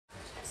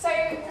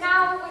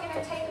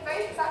going to take a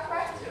vote, is that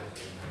correct?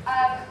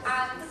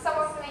 And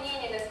someone from the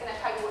union is going to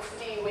tell you what to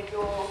do with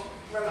your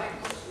remote.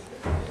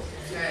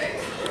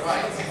 Okay,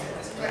 right.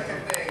 This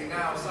second thing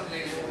now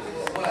suddenly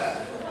will work.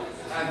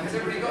 Has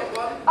everybody got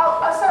one?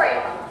 Oh,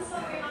 sorry.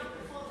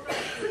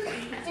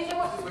 Did you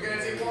want? We're going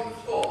to do one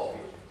before.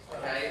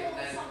 Okay, and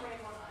then.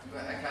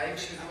 Okay,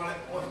 because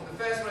the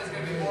first one is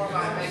going to be more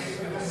about maybe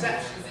the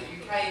perceptions that you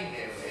came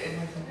here with,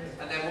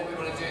 and then what we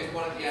want to do is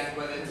one at the end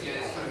whether there's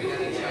going to be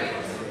any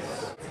change.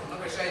 I'm not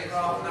going to show you the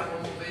graph, and that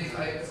one will be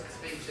over some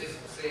speeches.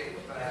 We'll see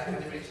if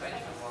anybody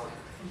changed their mind.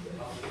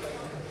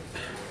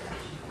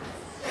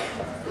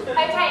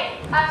 Okay,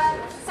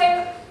 so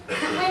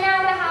we're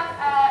now going to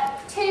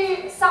have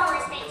two summary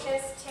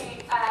speeches to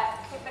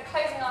give the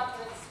closing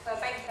arguments for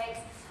both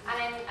debates, and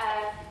then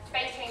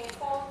debating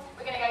form.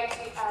 We're going to go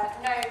to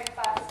no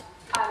first,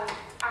 and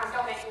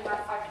Dominic, you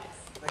have 5 minutes.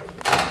 Thank you.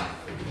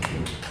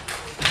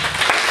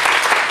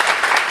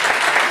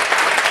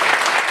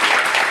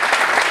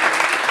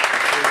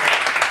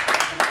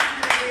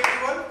 Good evening,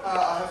 everyone. I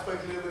have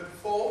spoken a little bit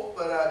before,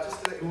 but just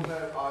to let you all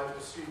know, I'm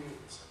a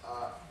student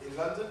in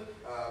London,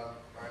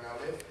 where I now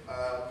live,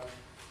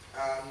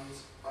 and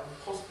I'm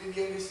possibly the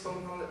youngest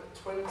on at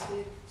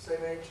 20,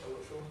 same age, I'm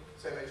not sure,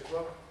 same age as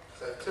well.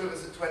 So 2 of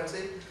us at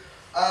 20.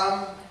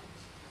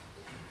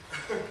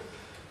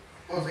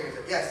 One thing is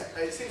that, yes,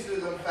 it seems a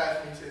little unfair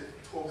for me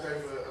to talk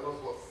over a lot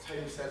of what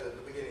Tony said at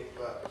the beginning,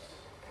 but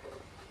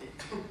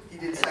he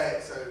did say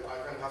it, so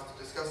I'm going to have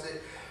to discuss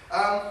it.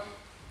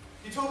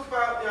 You talk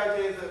about the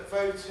idea that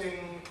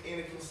voting in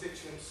a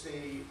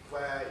constituency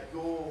where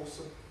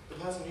the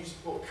person you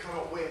support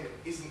cannot win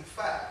isn't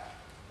fair.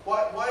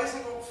 Why isn't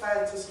it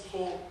fair to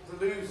support the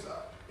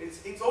loser?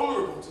 It's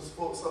honourable to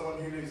support someone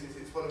who loses.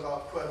 It's one of our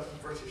quirky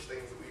British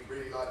things that we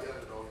really like the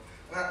underdog.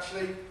 And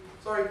actually,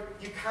 sorry,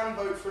 you can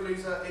vote for a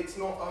loser. It's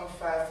not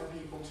unfair for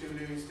people to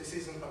lose. This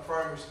isn't a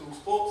primary school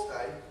sports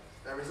day.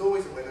 There is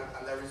always a winner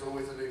and there is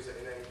always a loser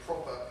in any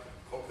proper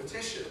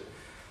competition.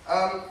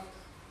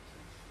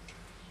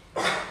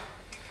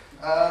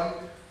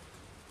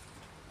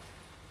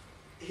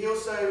 He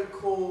also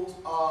called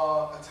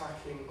our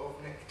attacking of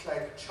Nick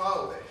Clegg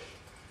childish.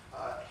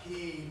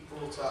 He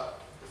brought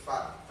up the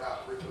fact that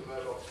Rupert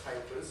Murdoch's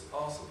papers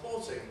are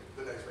supporting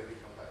the NOtoAV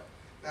campaign.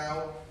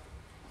 Now,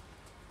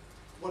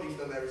 what he's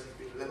done there is he's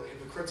been a little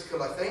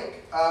hypocritical, I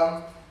think.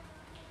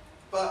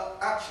 But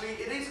actually,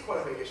 it is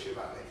quite a big issue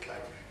about Nick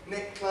Clegg.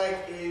 Nick Clegg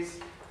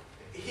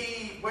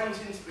he went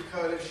into the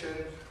coalition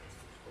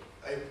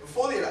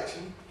before the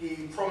election.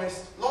 He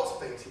promised lots of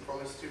things. He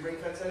promised to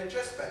ring-fence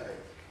NHS spending.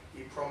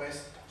 He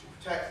promised to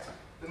protect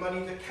the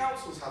money that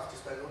councils have to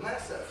spend on their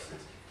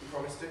services. He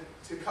promised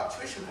to cut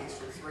tuition fees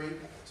from £3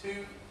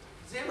 to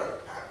 £0.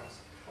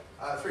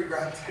 £3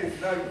 grand to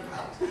no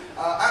pounds.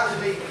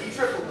 Actually, he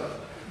tripled them.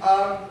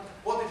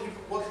 What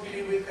did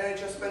he do with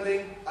NHS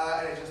spending?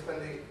 NHS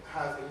spending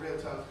has, in real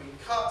terms, been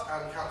cut,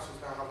 and councils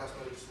now have less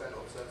money to spend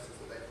on services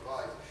that they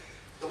provide.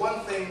 The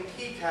one thing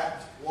he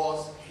kept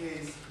was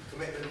his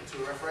commitment to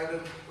a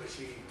referendum, which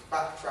he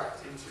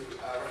backtracked into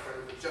a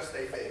referendum with just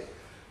AV.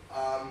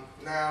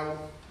 Now,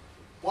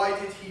 why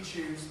did he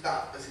choose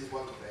that as his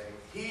one thing?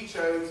 He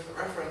chose a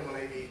referendum on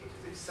AV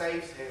because it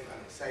saves him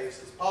and it saves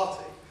his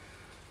party.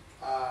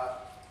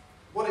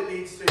 What it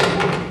leads to,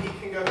 he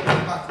can go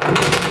back to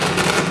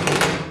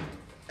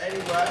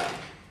anywhere,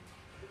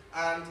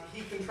 and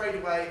he can trade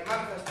away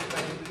manifesto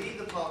pledges, lead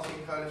the party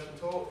in coalition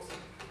talks,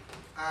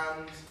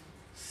 and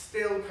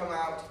still come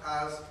out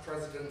as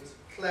President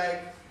Clegg.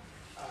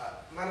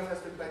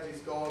 Manifesto pledge is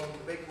gone,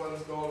 the big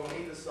one's gone on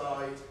either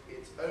side.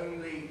 It's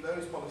only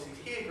those policies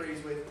he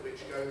agrees with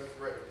which go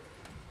through.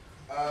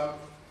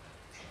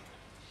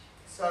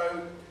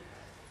 So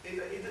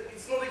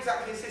it's not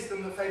exactly a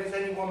system that favours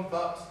anyone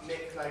but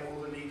Nick Clegg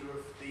or the leader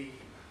of the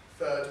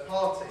third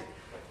party.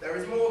 There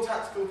is more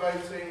tactical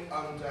voting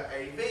under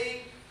AV.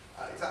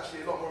 It's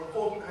actually a lot more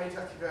important how you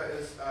tactically vote,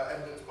 as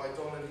evidenced by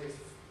Don and his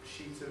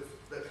sheet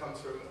that comes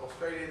from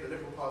Australia. The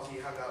Liberal Party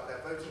hand out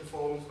their voting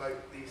forms,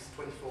 vote these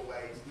 24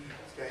 ways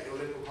to get your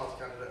Liberal Party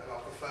candidate and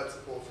our preferred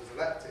supporters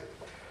elected.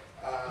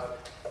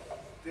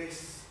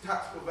 This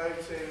tactical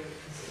voting,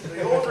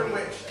 the order in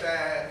which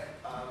they're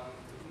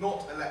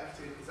not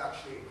elected is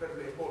actually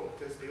incredibly important,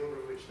 because the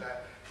order in which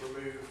they're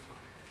removed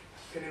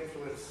can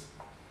influence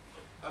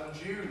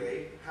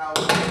unduly how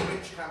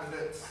which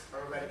candidates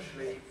are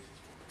eventually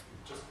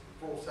just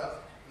brought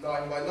up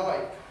line by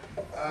line.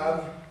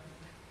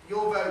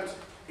 Your vote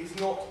is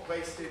not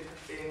wasted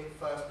in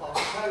first past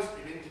the post.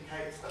 It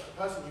indicates that the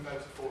person you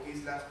voted for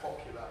is less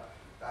popular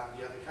than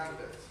the other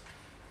candidates.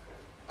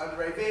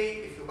 Under AV,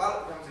 if your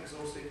ballot becomes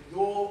exhausted,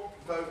 your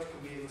vote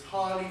can be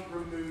entirely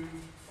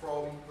removed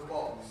from the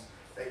box.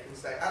 They can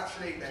say,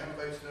 actually, they haven't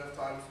voted enough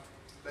times,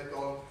 they're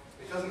gone.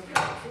 It doesn't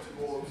count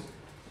towards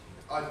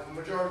either the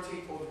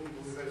majority or the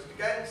people who voted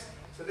against.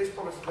 So this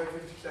promise to vote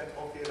 50%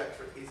 of the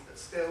electorate is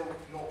still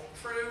not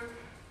true.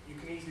 You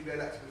can easily be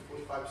elected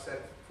with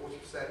 45%,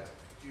 40%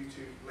 due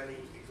to many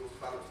exhausted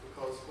ballots,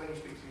 because when you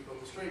speak to people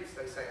on the streets,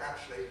 they say,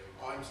 actually,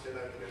 I'm still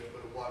only going to put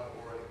a 1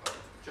 or a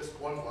just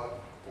one or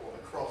a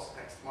cross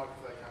next to my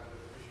preferred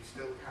candidate, because you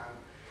still can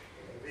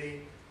in AV.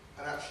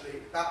 And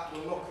actually, that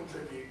will not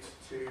contribute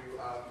to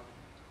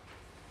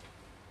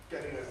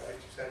getting over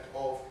 50%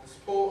 of the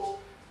support.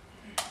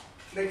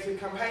 Negative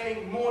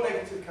campaigning, more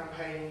negative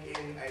campaigning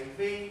in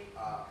AV.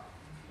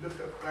 Look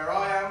at where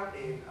I am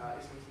in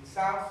Islington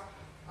South.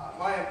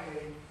 My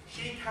MP,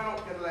 she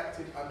cannot get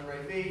elected under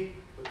AV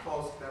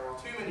because there are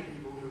too many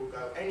people who will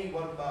go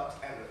anyone but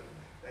Emily.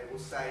 They will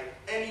say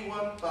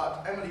anyone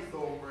but Emily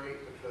Thornbury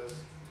because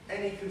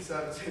any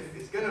Conservative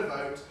is going to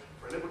vote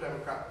for a Liberal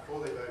Democrat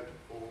before they vote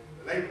for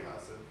the Labour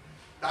person.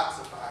 That's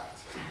a fact.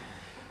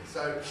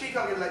 So she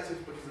can't get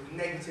elected because of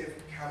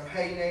negative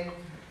campaigning.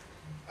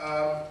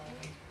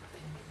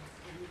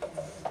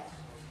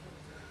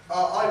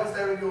 I was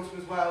there in the autumn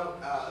as well,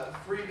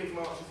 3 big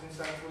marches in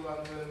central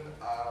London.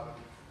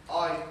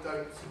 I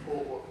don't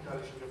support what the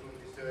coalition government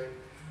is doing.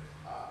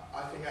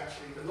 I think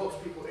actually that lots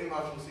of people in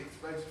marginal seats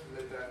voted for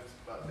the Lib Dems,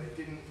 but they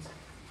didn't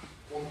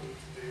want them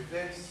to do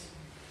this.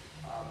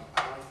 And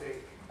I think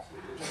it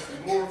will just be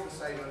more of the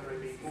same under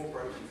AV, more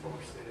broken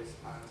promises,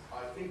 and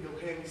I think you'll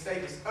hear me say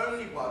this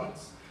only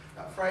once.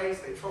 That phrase,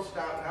 they trot it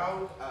out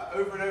now,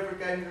 over and over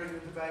again during the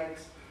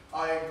debates.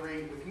 I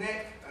agree with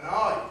Nick, and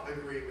I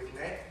agree with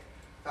Nick,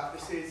 that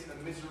this is a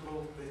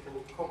miserable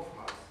little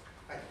compromise.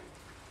 Thank you.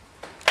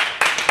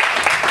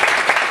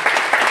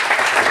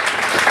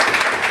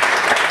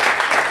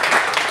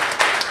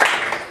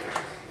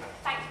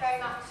 Thank you very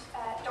much,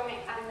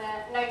 Dominic and the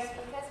no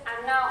speakers.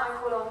 And now I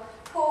call on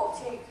Paul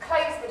to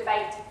close the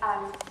debate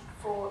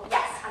for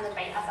yes and the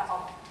debate as a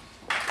whole.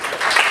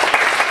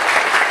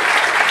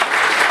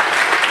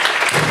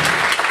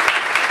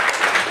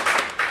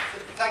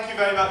 Thank you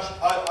very much.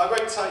 I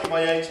won't tell you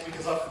my age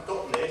because I've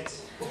forgotten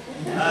it.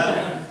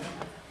 I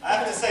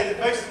have to say that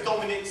most of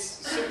Dominic's,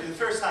 certainly the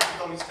first half of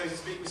Dominic's closing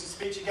speech was a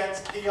speech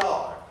against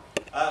PR,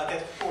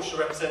 against proportional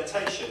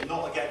representation,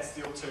 not against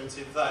the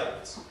alternative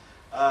vote,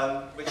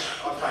 which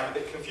I find a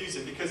bit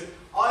confusing because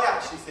I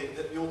actually think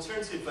that the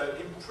alternative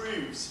vote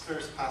improves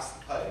first past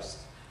the post,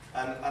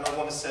 and I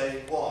want to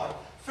say why.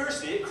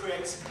 Firstly, it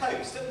creates a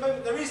post. At the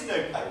moment, there is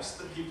no post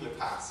that people are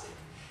passing.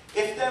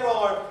 If there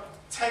are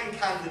 10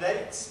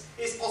 candidates,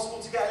 it's possible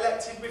to get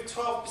elected with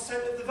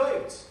 12% of the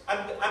vote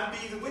and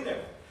be the winner.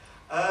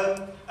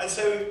 And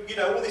so, you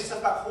know, all this stuff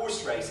about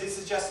horse races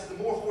suggests that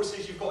the more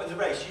horses you've got in the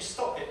race, you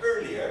stop it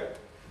earlier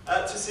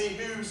to see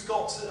who's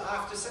got to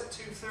have to set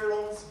 2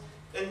 furlongs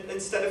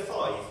instead of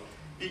 5.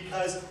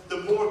 Because the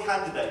more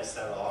candidates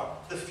there are,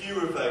 the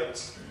fewer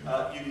votes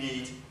you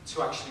need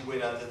to actually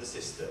win under the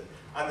system.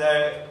 And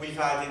there, we've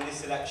had in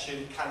this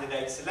election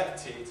candidates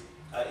elected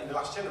in the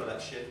last general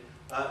election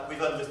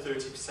with under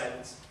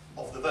 30%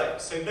 of the vote.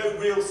 So no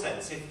real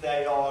sense if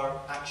they are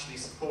actually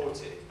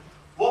supported.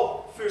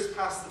 What first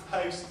past the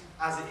post,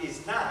 as it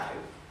is now,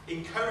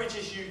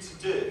 encourages you to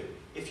do,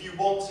 if you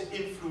want to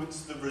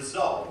influence the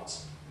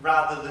result,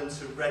 rather than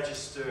to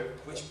register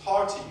which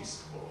party you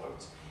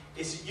support,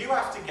 is you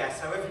have to guess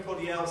how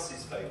everybody else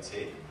is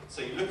voting.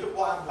 So you look at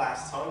what happened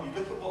last time, you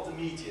look at what the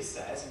media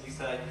says, and you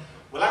say,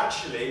 well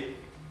actually,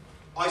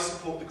 I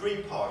support the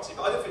Green Party,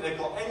 but I don't think they've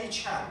got any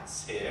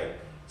chance here,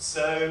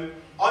 so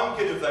I'm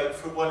going to vote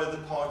for one of the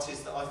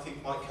parties that I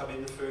think might come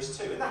in the first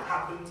 2. And that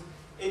happened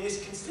in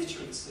this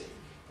constituency,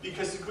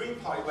 because the Green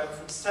Party went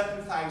from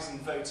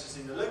 7,000 voters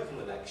in the local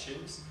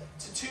elections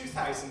to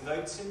 2,000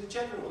 votes in the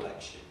general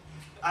election.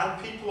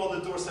 And people on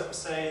the doorstep were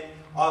saying,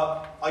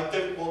 I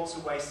don't want to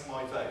waste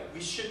my vote.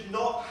 We should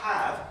not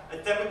have a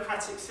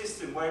democratic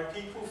system where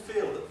people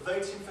feel that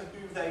voting for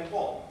who they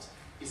want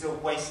is a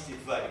wasted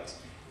vote.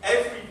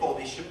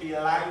 Everybody should be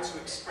allowed to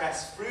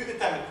express through the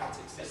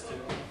democratic system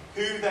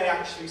who they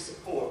actually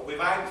support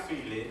without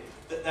feeling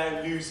that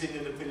they're losing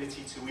an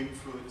ability to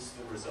influence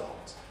the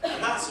result.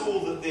 And that's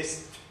all that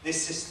this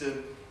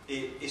system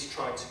is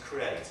trying to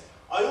create.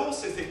 I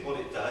also think what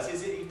it does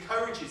is it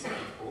encourages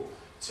people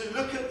to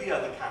look at the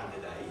other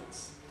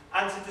candidates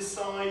and to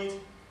decide,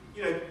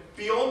 you know,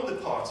 beyond the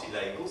party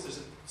labels, there's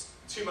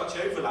too much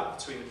overlap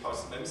between the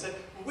parties at the moment, say,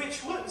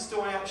 which ones do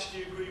I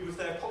actually agree with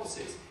their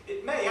policies?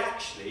 It may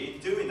actually,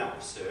 doing that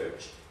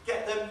research,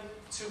 get them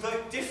to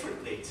vote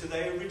differently to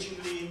they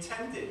originally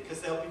intended, because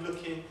they'll be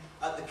looking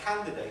at the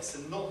candidates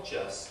and not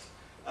just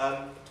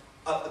at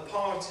the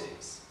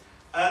parties.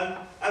 And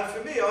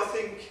for me, I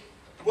think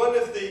one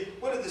of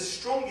the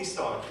strongest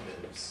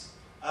arguments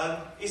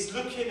is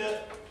looking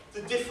at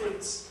the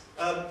difference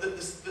that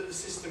the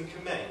system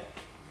can make.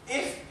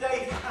 If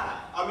they had,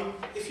 I mean,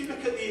 if you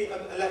look at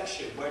the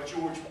election where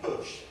George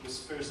Bush was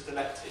first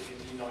elected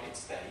in the United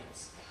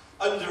States,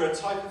 under a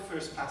type of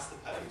first past the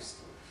post,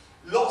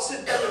 lots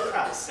of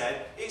Democrats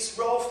said it's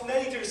Ralph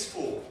Nader's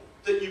fault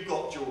that you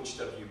got George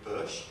W.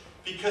 Bush,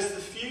 because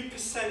the few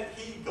percent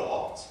he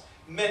got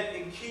meant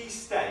in key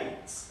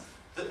states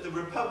that the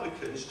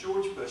Republicans,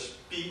 George Bush,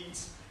 beat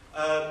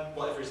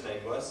whatever his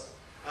name was,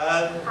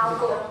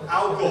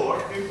 Al Gore,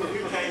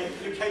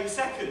 who came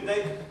second.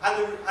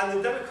 And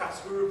the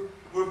Democrats were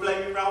were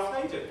blaming Ralph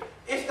Nader.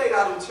 If they'd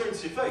had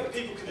alternative vote,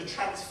 people could have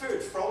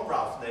transferred from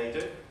Ralph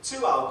Nader to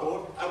Al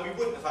Gore, and we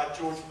wouldn't have had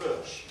George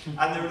Bush.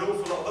 And there are an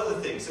awful lot of other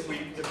things that we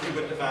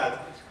wouldn't have had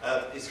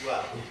as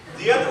well.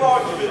 The other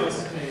argument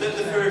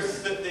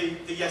that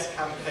the Yes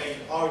campaign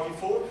argued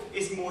for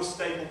is more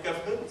stable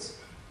government.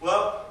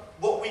 Well,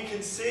 what we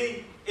can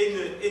see in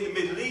the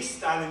Middle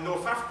East and in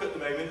North Africa at the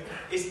moment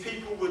is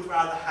people would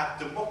rather have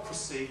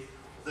democracy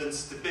than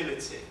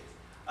stability.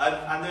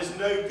 And there's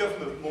no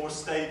government more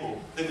stable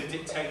than a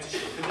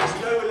dictatorship. And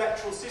there's no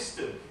electoral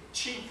system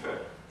cheaper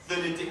than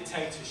a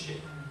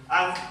dictatorship.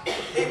 And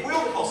it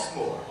will cost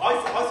more.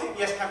 I think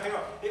the Yes campaign,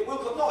 it will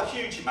cost, not a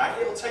huge amount,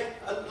 it'll take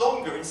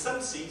longer in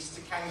some seats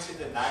to count it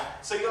than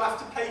that, so you'll have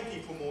to pay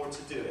people more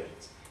to do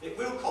it. It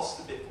will cost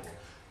a bit more.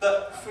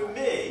 But for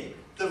me,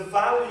 the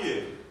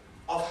value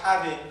of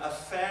having a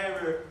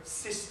fairer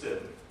system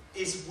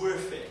is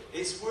worth it.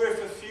 It's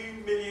worth a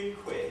few million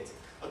quid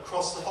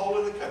across the whole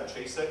of the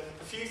country, so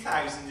a few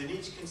thousand in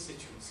each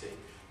constituency,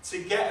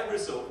 to get a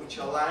result which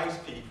allows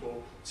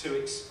people to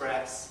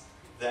express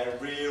their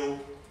real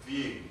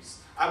views.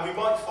 And we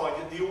might find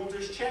that the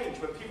orders change.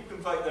 When people can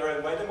vote their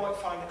own way, they might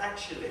find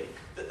actually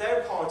that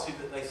their party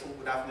that they thought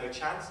would have no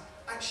chance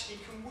actually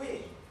can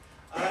win.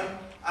 And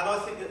I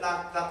think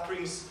that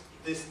brings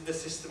the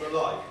system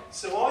alive.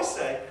 So I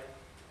say,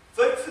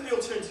 vote for the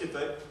alternative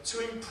vote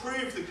to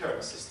improve the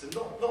current system,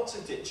 not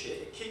to ditch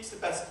it. It keeps the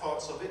best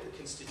parts of it, the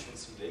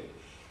constituency link.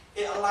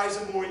 It allows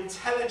a more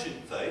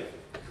intelligent vote,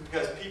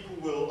 because people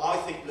will, I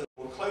think, look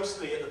more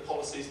closely at the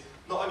policies,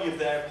 not only of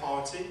their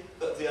party,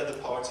 but of the other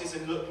parties,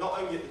 and look not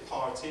only at the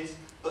parties,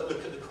 but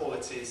look at the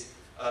qualities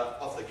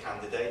of the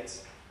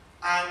candidates.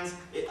 And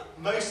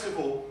most of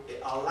all,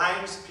 it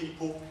allows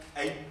people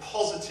a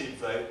positive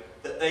vote,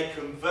 that they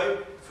can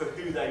vote for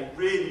who they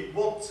really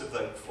want to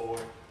vote for,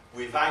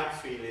 without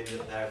feeling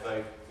that their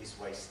vote is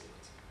wasted.